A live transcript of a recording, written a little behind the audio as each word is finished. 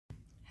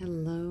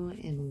Hello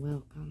and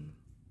welcome.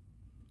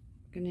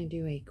 We're going to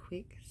do a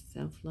quick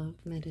self-love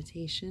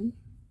meditation.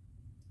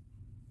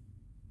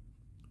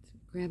 So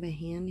grab a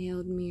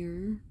handheld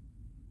mirror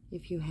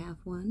if you have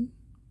one,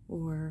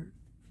 or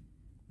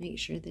make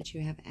sure that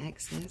you have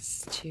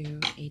access to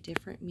a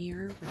different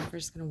mirror,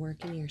 whatever's going to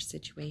work in your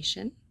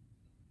situation.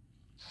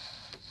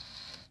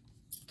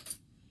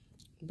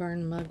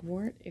 Burn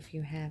mugwort if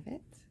you have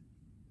it.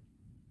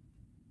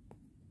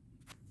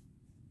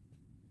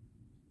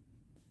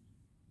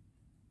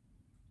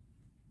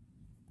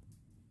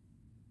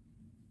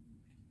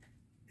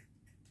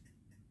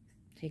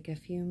 Take a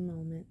few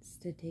moments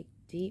to take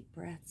deep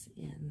breaths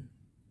in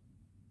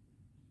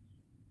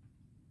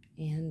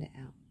and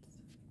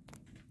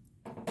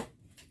out.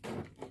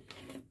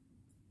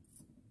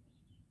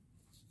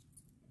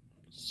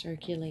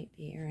 Circulate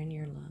the air in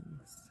your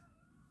lungs.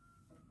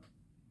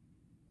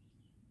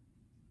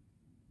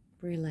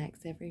 Relax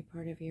every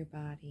part of your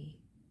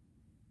body,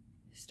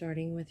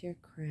 starting with your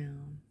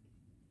crown,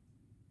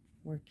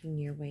 working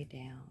your way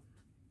down.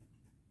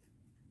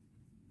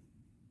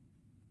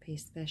 Pay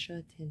special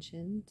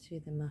attention to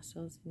the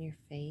muscles in your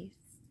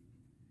face,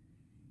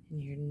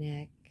 in your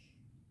neck,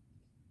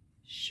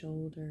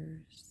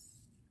 shoulders,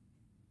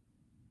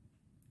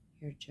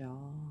 your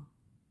jaw.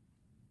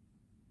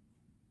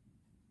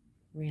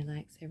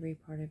 Relax every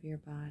part of your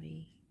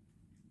body.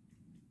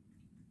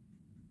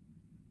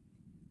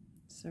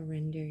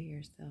 Surrender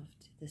yourself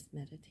to this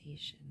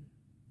meditation.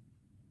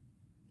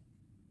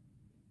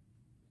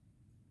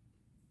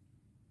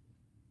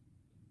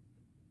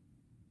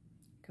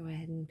 Go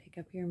ahead and pick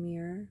up your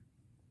mirror.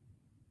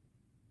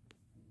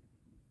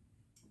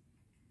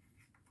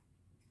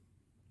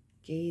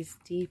 Gaze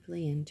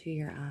deeply into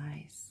your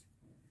eyes.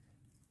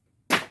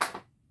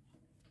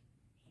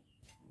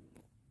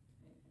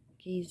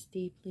 Gaze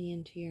deeply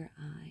into your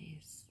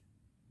eyes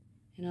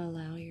and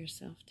allow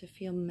yourself to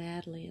feel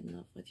madly in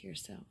love with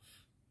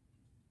yourself.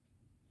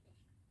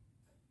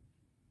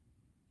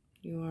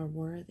 You are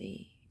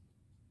worthy.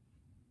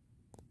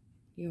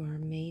 You are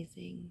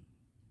amazing.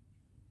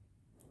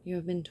 You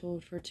have been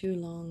told for too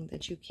long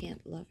that you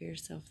can't love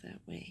yourself that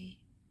way.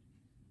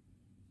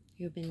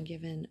 You have been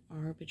given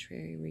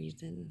arbitrary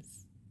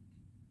reasons.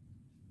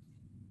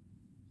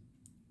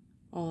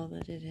 All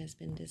that it has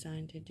been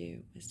designed to do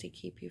is to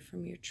keep you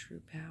from your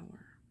true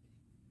power,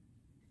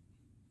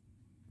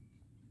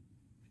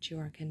 which you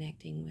are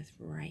connecting with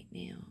right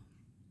now.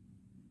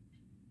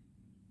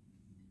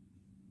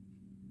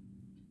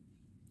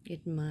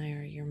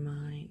 Admire your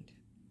mind.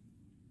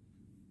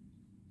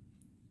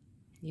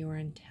 You are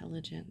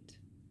intelligent.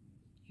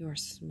 You are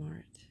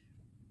smart.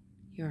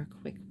 You are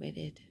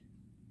quick-witted.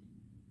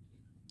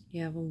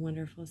 You have a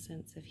wonderful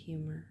sense of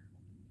humor.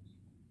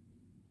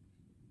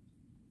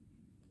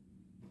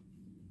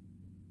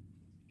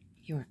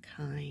 You are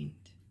kind.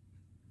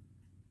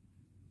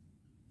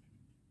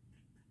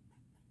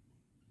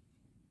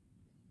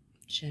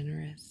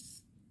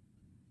 Generous.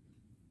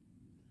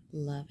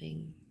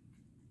 Loving.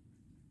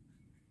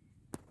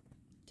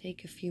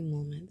 Take a few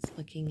moments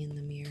looking in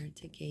the mirror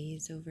to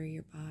gaze over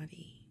your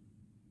body.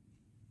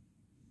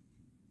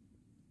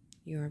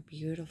 You are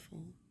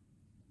beautiful.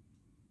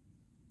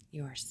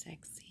 You are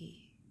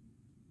sexy.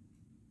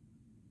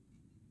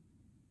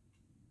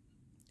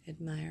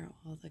 Admire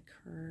all the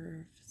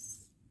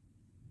curves.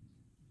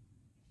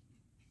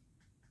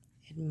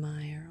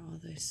 Admire all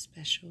those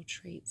special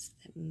traits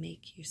that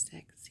make you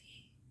sexy.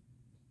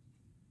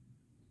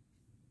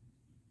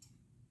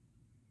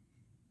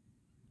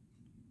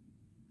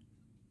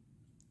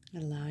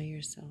 Allow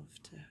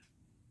yourself to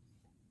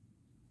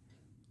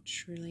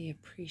truly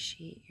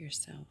appreciate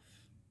yourself.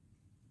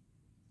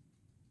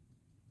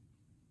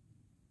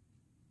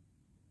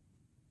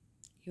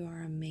 You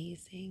are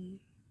amazing.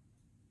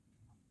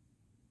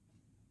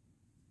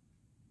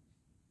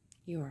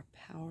 You are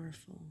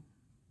powerful.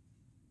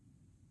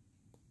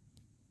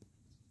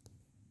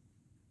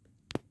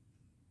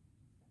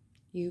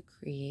 You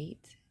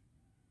create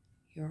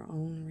your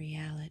own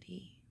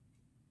reality.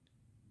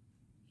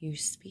 You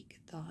speak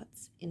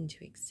thoughts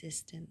into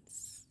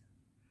existence.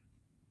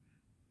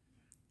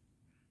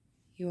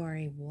 You are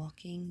a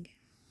walking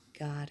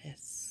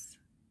goddess.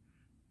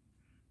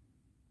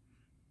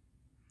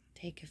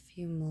 Take a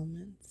few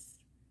moments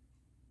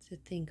to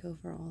think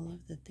over all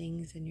of the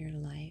things in your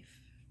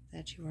life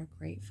that you are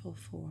grateful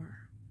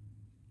for.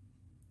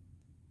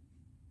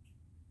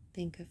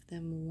 Think of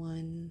them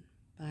one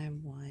by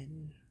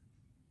one.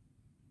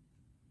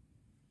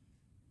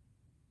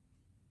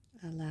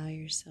 Allow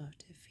yourself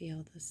to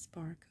feel the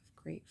spark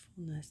of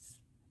gratefulness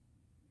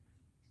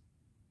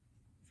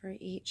for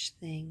each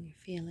thing.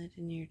 Feel it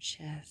in your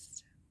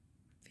chest.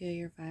 Feel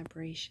your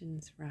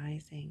vibrations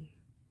rising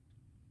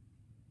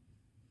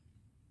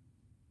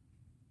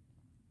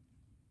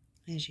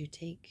as you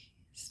take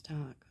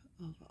stock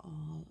of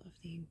all of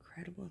the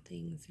incredible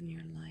things in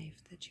your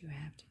life that you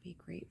have to be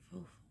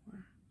grateful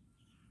for.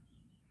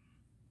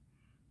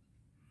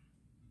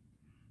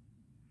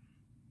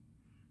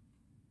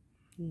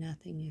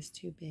 Nothing is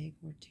too big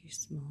or too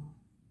small.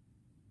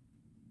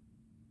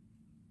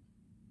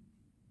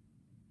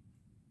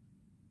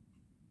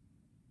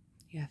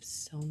 You have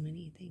so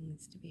many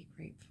things to be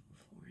grateful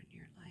for in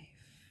your life.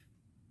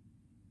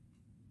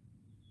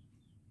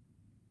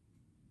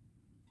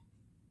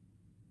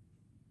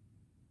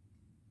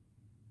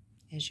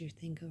 As you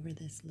think over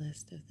this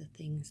list of the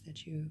things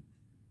that you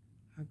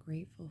are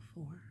grateful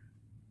for,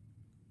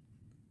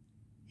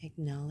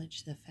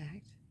 acknowledge the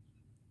fact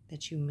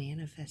that you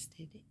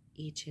manifested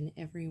each and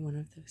every one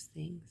of those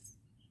things.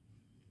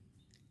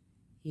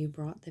 You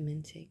brought them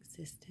into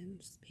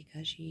existence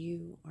because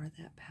you are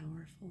that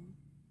powerful.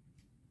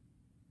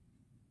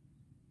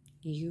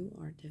 You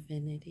are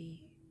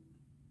divinity.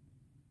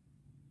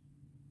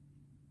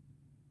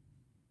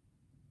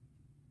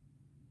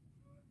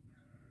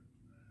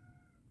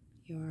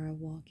 You are a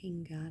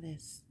walking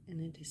goddess,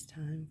 and it is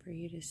time for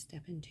you to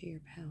step into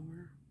your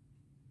power.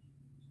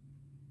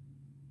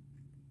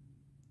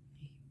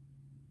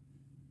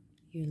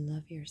 You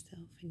love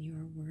yourself and you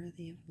are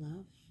worthy of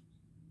love.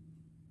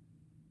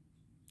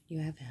 You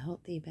have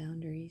healthy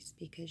boundaries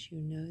because you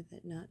know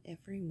that not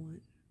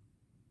everyone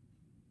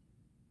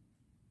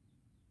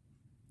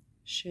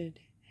should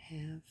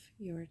have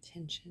your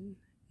attention.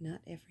 Not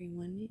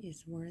everyone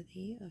is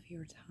worthy of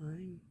your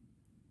time.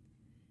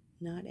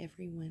 Not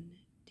everyone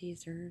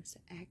deserves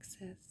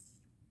access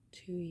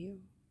to you.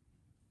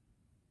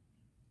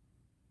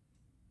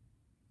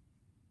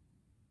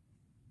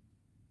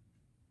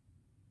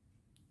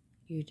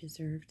 You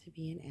deserve to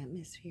be in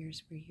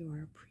atmospheres where you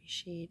are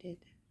appreciated.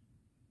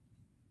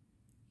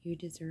 You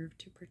deserve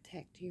to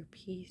protect your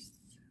peace.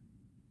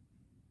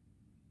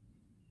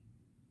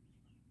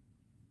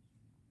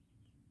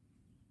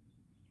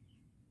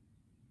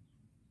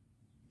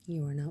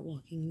 You are not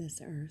walking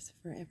this earth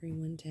for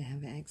everyone to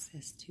have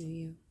access to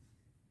you.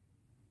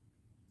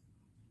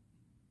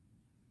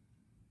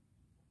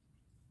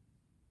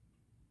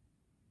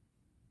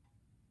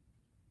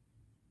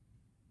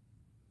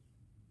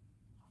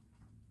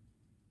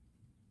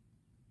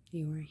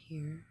 You are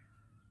here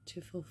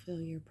to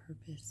fulfill your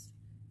purpose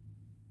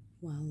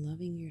while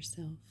loving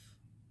yourself.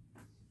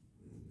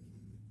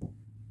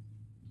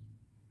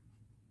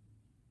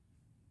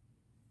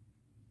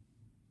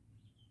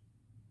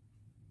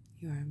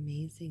 You are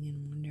amazing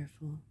and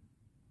wonderful.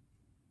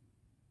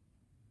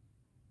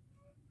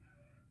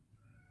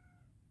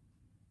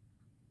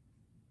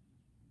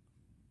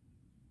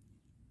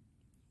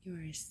 You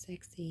are a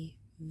sexy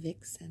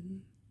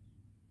vixen.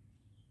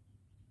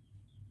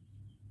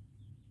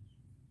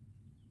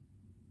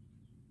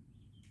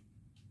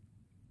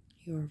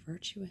 You are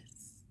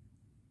virtuous.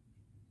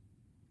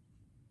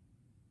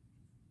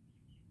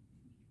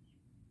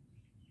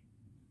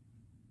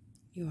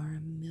 You are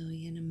a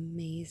million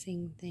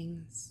amazing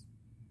things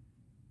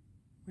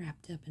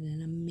wrapped up in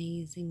an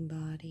amazing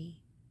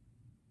body.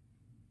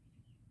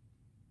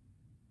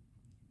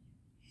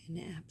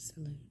 An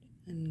absolute,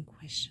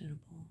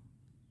 unquestionable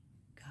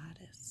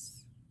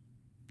goddess.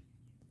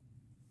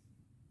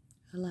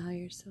 Allow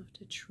yourself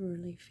to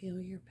truly feel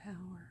your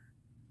power.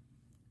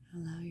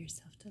 Allow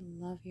yourself to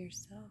love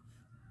yourself.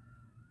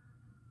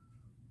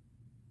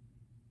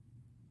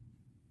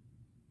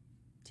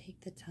 Take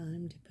the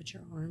time to put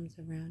your arms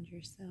around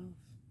yourself.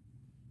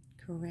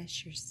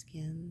 Caress your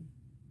skin.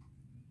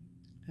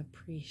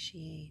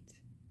 Appreciate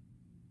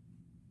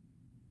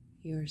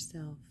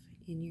yourself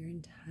in your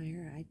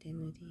entire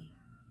identity,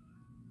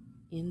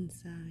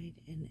 inside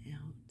and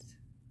out.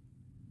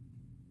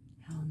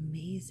 How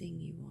amazing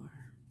you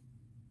are.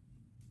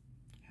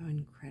 How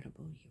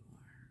incredible you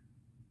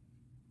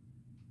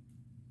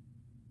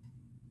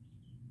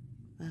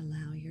are.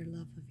 Allow your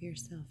love of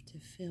yourself to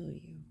fill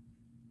you.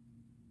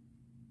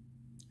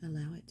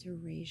 Allow it to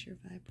raise your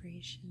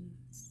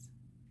vibrations.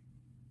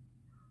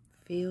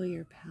 Feel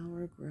your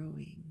power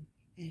growing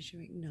as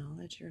you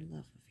acknowledge your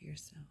love of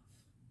yourself.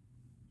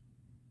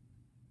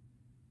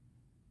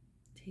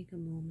 Take a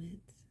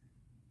moment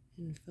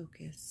and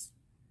focus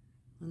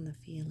on the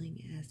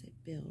feeling as it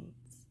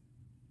builds.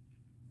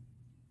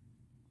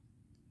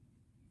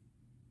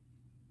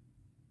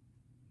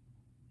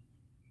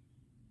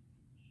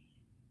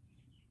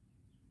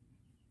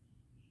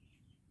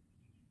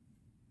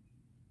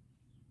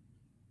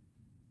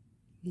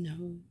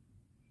 Know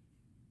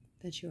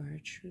that you are a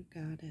true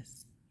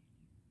goddess,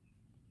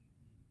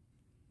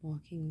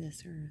 walking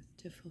this earth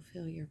to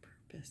fulfill your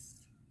purpose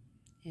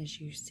as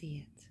you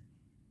see it.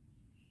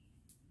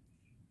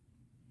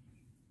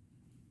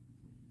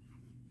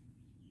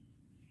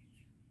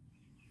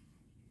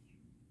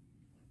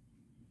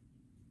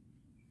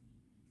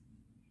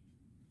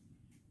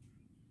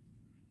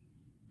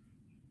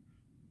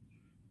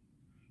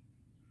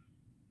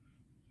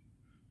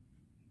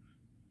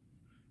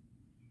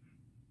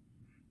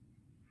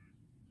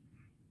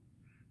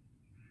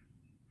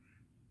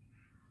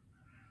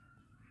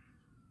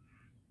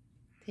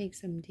 Take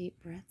some deep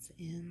breaths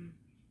in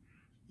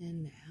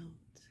and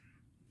out.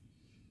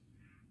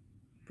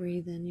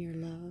 Breathe in your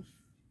love.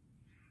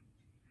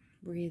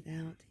 Breathe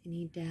out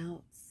any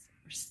doubts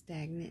or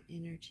stagnant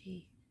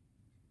energy.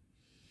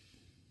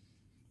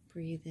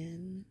 Breathe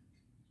in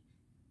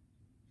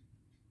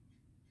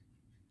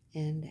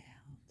and out.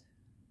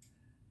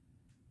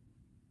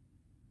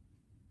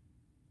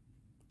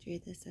 Do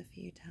this a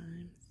few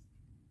times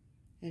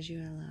as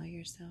you allow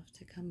yourself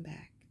to come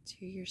back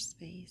to your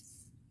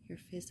space, your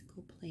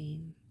physical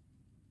plane.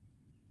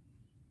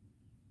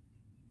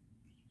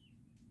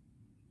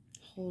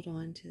 Hold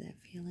on to that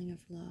feeling of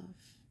love.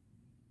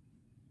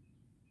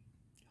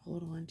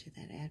 Hold on to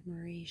that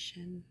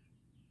admiration.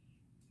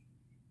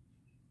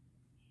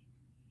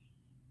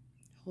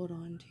 Hold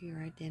on to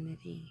your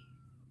identity.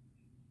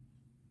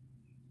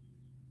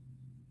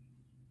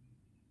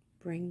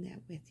 Bring that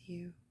with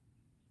you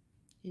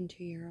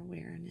into your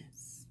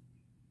awareness,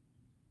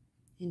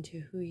 into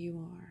who you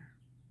are.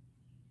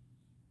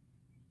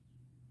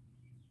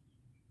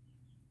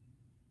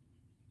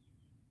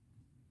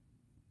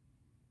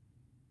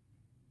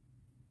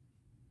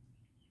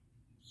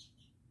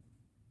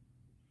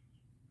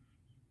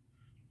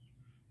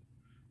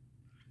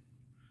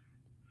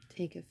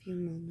 Take a few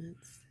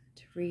moments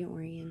to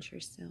reorient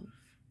yourself.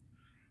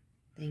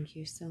 Thank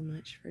you so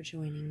much for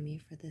joining me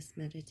for this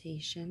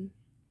meditation.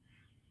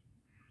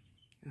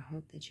 I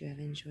hope that you have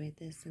enjoyed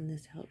this and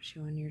this helps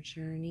you on your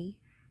journey.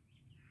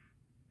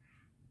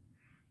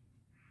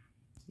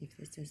 If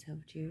this has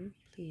helped you,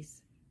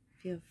 please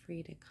feel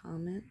free to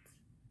comment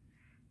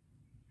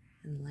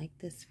and like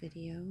this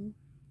video.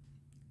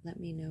 Let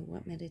me know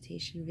what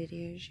meditation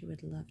videos you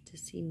would love to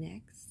see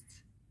next.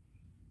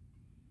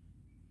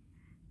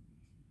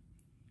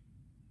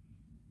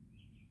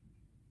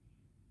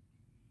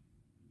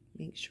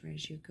 Make sure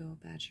as you go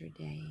about your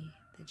day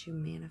that you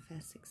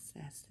manifest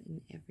success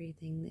in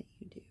everything that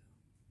you do.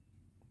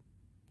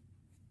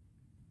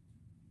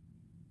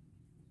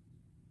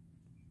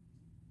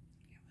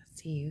 I will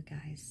see you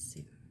guys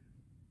soon.